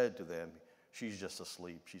 Jesus said to them, she's just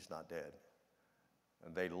asleep, she's not dead.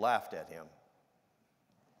 And they laughed at him.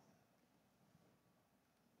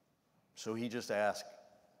 So he just asked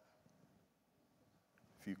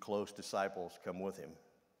a few close disciples come with him.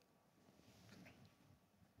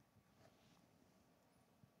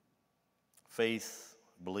 Faith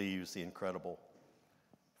believes the incredible.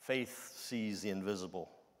 Faith sees the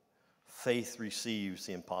invisible. Faith receives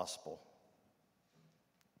the impossible.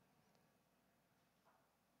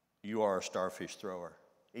 You are a starfish thrower,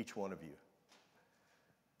 each one of you.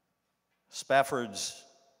 Spafford's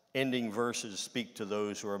ending verses speak to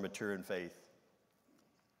those who are mature in faith.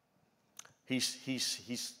 His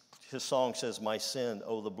song says, my sin,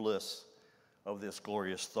 oh the bliss of this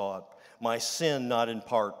glorious thought. My sin, not in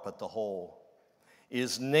part, but the whole,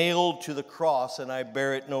 is nailed to the cross, and I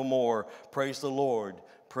bear it no more. Praise the Lord,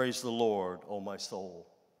 O my soul.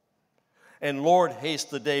 And Lord, haste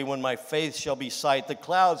the day when my faith shall be sight, the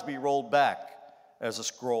clouds be rolled back as a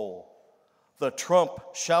scroll. The trump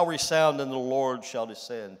shall resound, and the Lord shall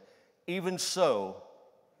descend. Even so,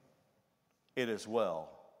 it is well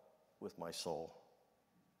with my soul.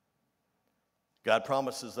 God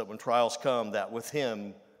promises that when trials come, that with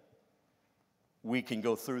him, we can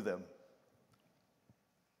go through them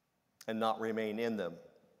and not remain in them.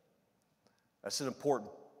 That's an important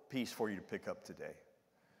piece for you to pick up today.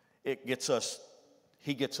 He gets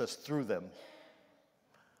us through them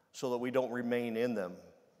so that we don't remain in them.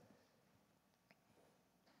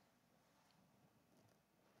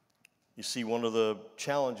 You see, one of the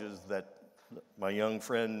challenges that my young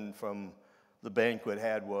friend from the banquet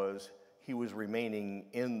had was he was remaining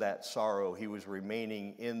in that sorrow. He was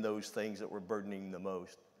remaining in those things that were burdening the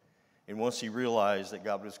most. And once he realized that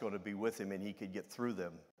God was going to be with him and he could get through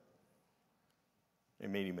them,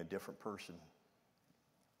 it made him a different person.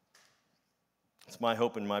 It's my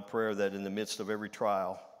hope and my prayer that in the midst of every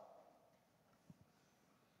trial,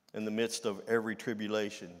 in the midst of every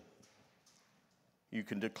tribulation, you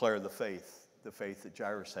can declare the faith that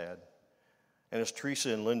Jairus had. And as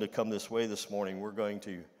Teresa and Linda come this way this morning, we're going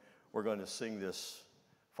to sing this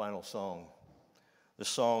final song. The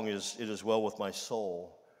song is "It Is Well With My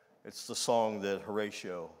Soul." It's the song that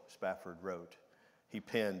Horatio Spafford wrote. He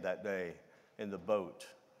penned that day in the boat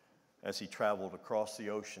as he traveled across the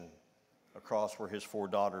ocean, across where his 4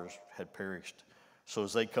 daughters had perished. So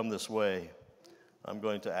as they come this way, I'm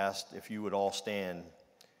going to ask if you would all stand.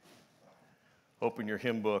 Open your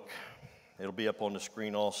hymn book. It'll be up on the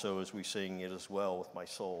screen also as we sing "It Is Well With My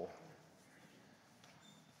Soul."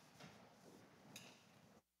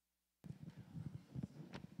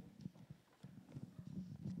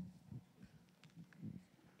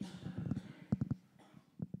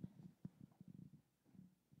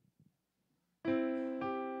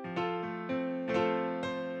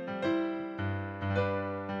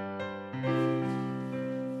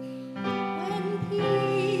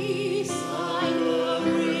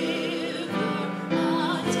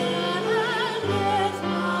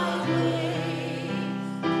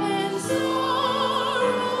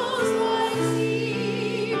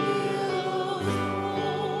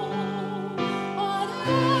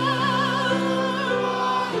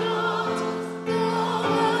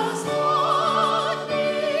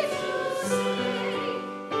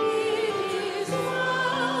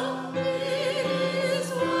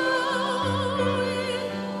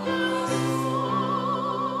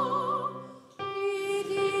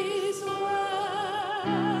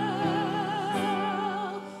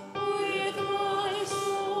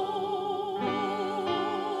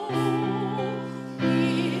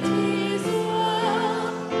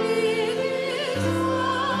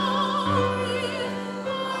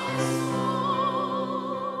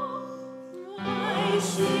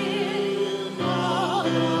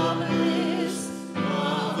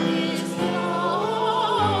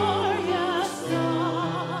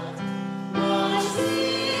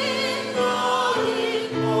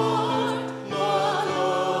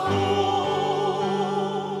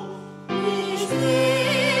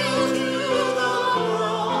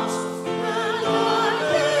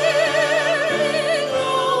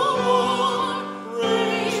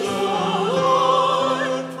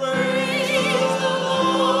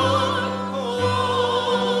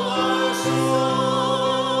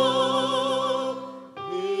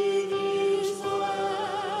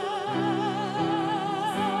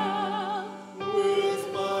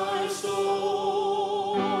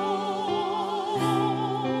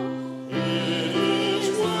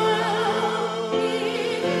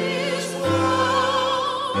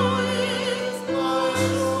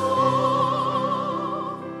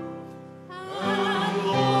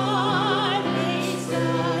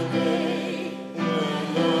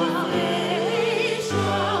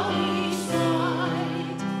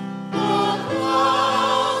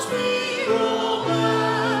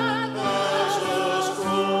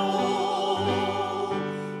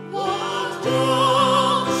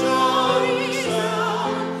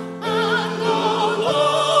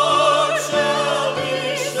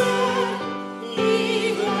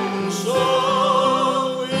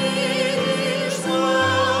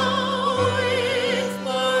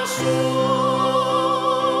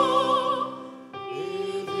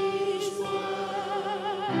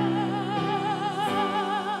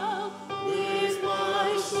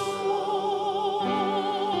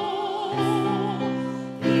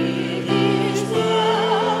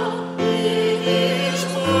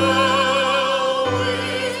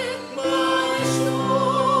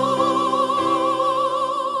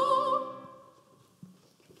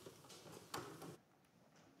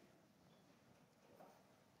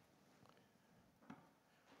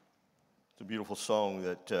 It's a beautiful song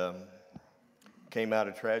that came out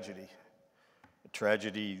of tragedy, a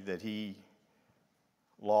tragedy that he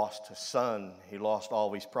lost his son, he lost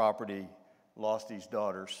all his property, lost his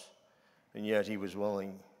daughters, and yet he was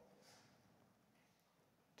willing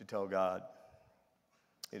to tell God,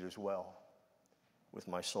 "It is well with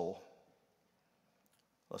my soul."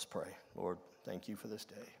 Let's pray. Lord, thank you for this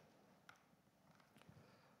day.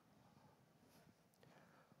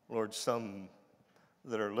 Lord, some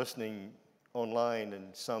that are listening online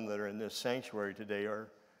and some that are in this sanctuary today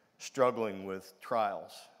are struggling with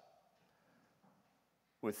trials,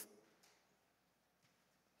 with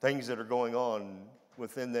things that are going on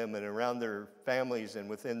within them and around their families and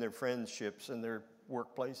within their friendships and their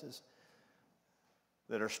workplaces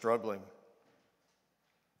that are struggling.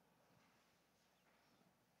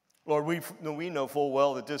 Lord, we know full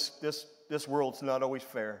well that this world's not always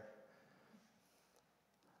fair.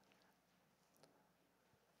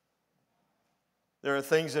 There are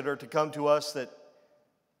things that are to come to us that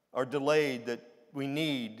are delayed, that we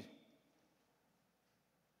need,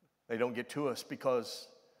 they don't get to us because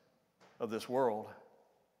of this world.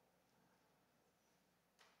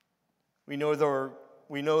 We know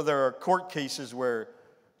there are court cases where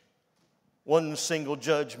one single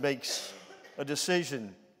judge makes a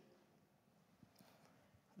decision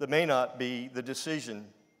that may not be the decision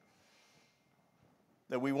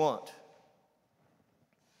that we want.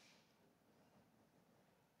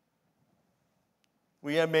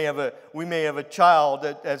 We may have a child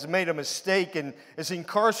that has made a mistake and is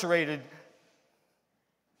incarcerated.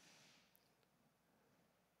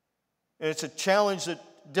 And it's a challenge,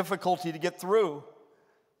 difficulty to get through.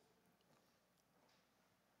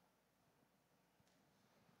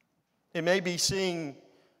 It may be seeing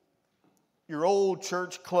your old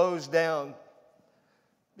church closed down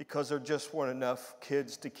because there just weren't enough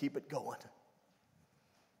kids to keep it going.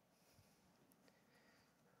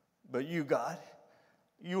 But you, God,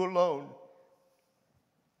 you alone,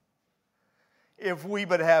 if we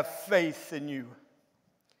but have faith in you,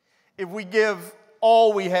 if we give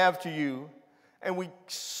all we have to you and we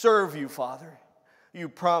serve you, Father, you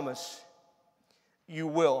promise you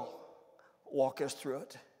will walk us through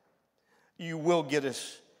it. You will get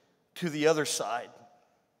us to the other side.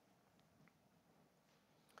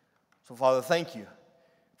 So, Father, thank you.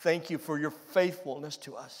 Thank you for your faithfulness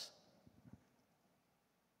to us.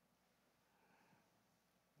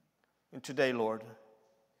 And today, Lord,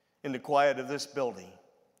 in the quiet of this building,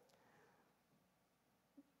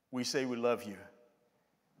 we say we love you.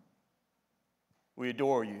 We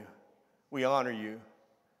adore you. We honor you.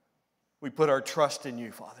 We put our trust in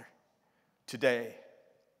you, Father, today.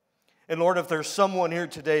 And Lord, if there's someone here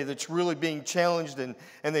today that's really being challenged and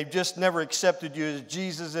they've just never accepted you as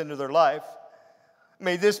Jesus into their life,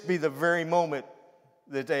 may this be the very moment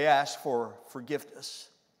that they ask for forgiveness.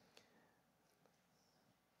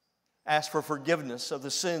 Ask for forgiveness of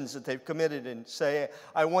the sins that they've committed and say,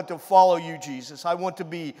 I want to follow you, Jesus. I want to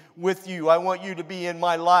be with you. I want you to be in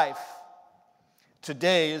my life.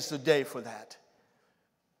 Today is the day for that.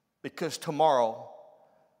 Because tomorrow,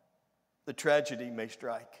 the tragedy may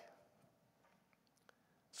strike.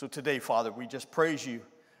 So today, Father, we just praise you.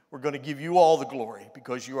 We're going to give you all the glory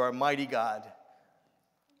because you are a mighty God.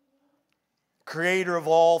 Creator of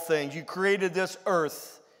all things. You created this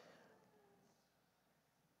earth.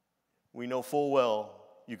 We know full well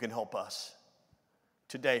you can help us.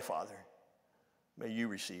 Today, Father, may you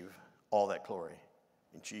receive all that glory.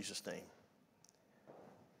 In Jesus' name.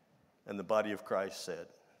 And the body of Christ said,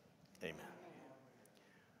 amen.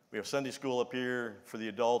 We have Sunday school up here for the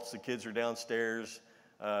adults. The kids are downstairs.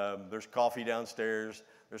 There's coffee downstairs.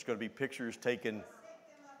 There's going to be pictures taken.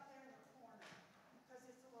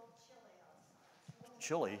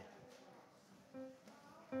 Chilly?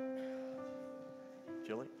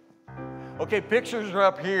 Chilly? Okay, pictures are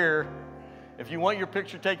up here. If you want your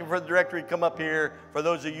picture taken for the directory, come up here. For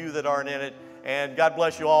those of you that aren't in it. And God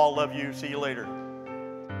bless you all. Love you. See you later.